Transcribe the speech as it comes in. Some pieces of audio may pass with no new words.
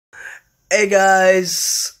Hey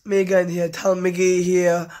guys, me again here, TylerMcGee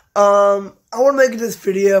here. I want to make this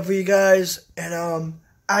video for you guys, and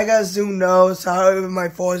I guys do know, sorry if my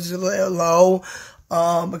voice is a little low,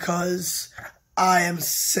 because I am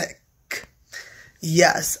sick.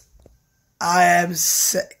 Yes, I am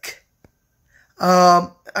sick.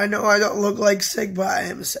 I know I don't look like sick, but I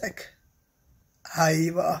am sick.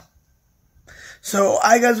 So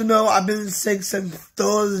I guys know I've been sick since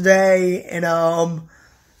Thursday, and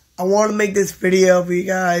I want to make this video for you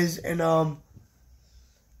guys, and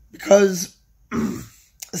because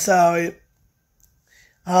sorry,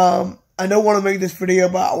 I don't want to make this video,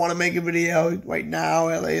 but I want to make a video right now.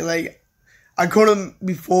 Like I couldn't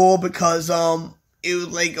before because it was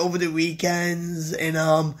like over the weekends,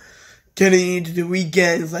 and getting into the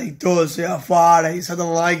weekends like Thursday or Friday, something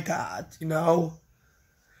like that, you know.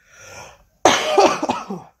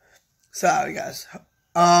 Sorry guys.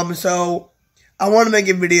 So I want to make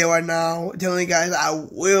a video right now telling you guys I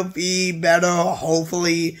will be better,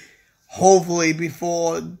 hopefully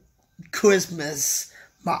before Christmas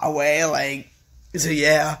my way. So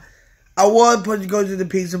yeah, I was supposed to go to the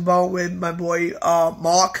pizza bar with my boy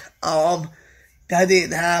Mark. That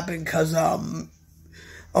didn't happen because on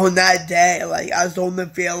that day, I was starting to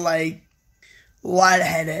feel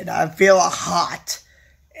lightheaded. I feel hot.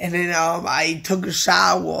 And then I took a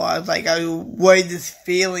shower. I was I weighed this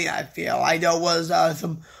feeling I feel. I know it was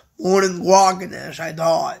some morning grogginess, I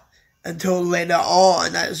thought. Until later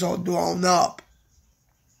on, I started throwing up.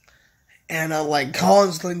 And I'm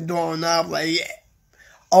constantly throwing up,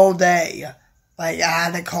 all day. I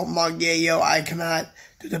had to call Mark, yo, I cannot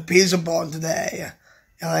do the pizza bar today.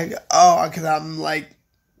 And because I'm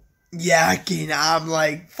yakking.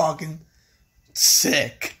 I'm fucking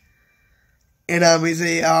sick. And we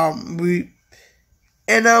say I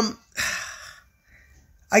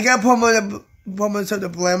gotta put myself to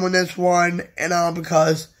blame on this one, and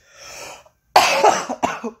because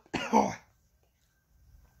so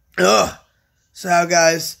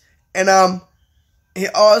guys, and he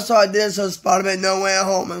also did some Spider-Man No Way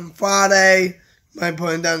Home on Friday. Might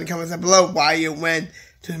put it down in the comments below why you went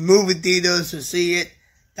to the movie theaters to see it.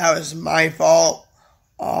 That was my fault.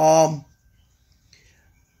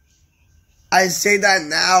 I say that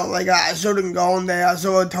now, I shouldn't go in there. I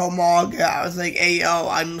should have told Mark, I was hey, yo,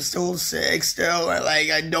 I'm still sick still, and,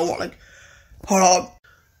 I don't want hold on.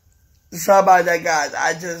 Sorry about that, guys.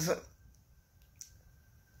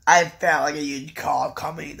 I felt a huge call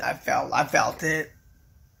coming. I felt it.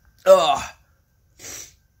 Ugh.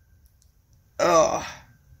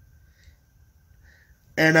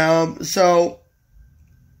 And, so,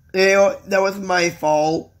 that was my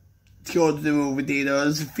fault. To go to the movie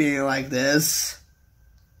theaters feeling like this.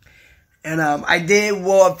 And I did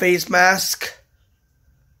wear a face mask.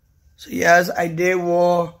 So yes, I did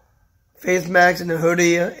wear face mask and a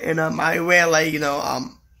hoodie, and I wear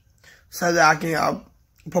so that I can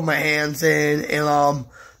put my hands in, and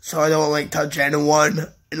so I don't touch anyone.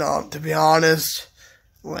 And to be honest,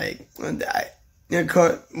 when I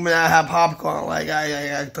have popcorn,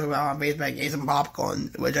 I took out my face mask, ate some popcorn,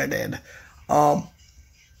 which I did.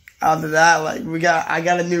 After that, I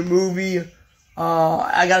got a new movie.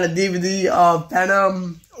 I got a DVD of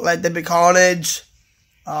Venom, Let There Be Carnage.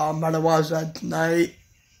 I'm about to watch that tonight.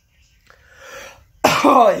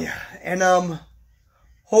 And,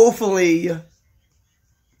 hopefully,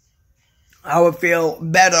 I will feel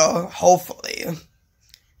better, hopefully.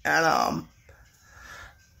 And,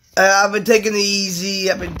 I've been taking it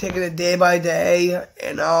easy. I've been taking it day by day.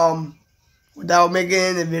 And, without making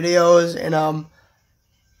any videos. And,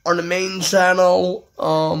 on the main channel,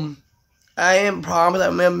 I am promised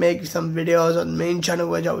I'm going to make some videos on the main channel,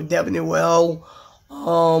 which I definitely will.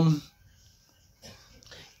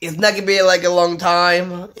 It's not going to be a long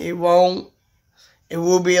time. It won't. It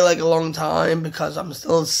will be a long time because I'm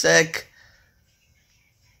still sick.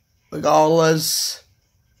 Regardless.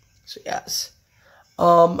 So, yes.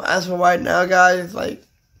 As for right now, guys, I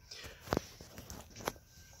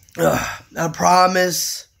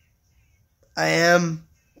promise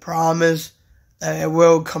promise that it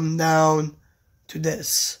will come down to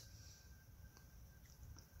this.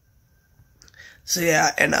 So yeah,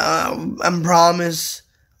 and I promise,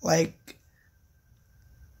 I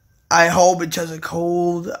hope it's just a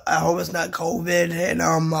cold. I hope it's not COVID, and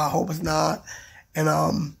I hope it's not.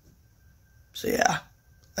 And so yeah,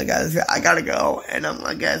 I gotta go, and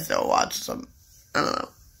I guess I'll watch some. I don't know.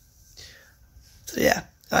 So yeah,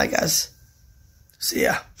 I guess. See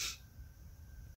ya.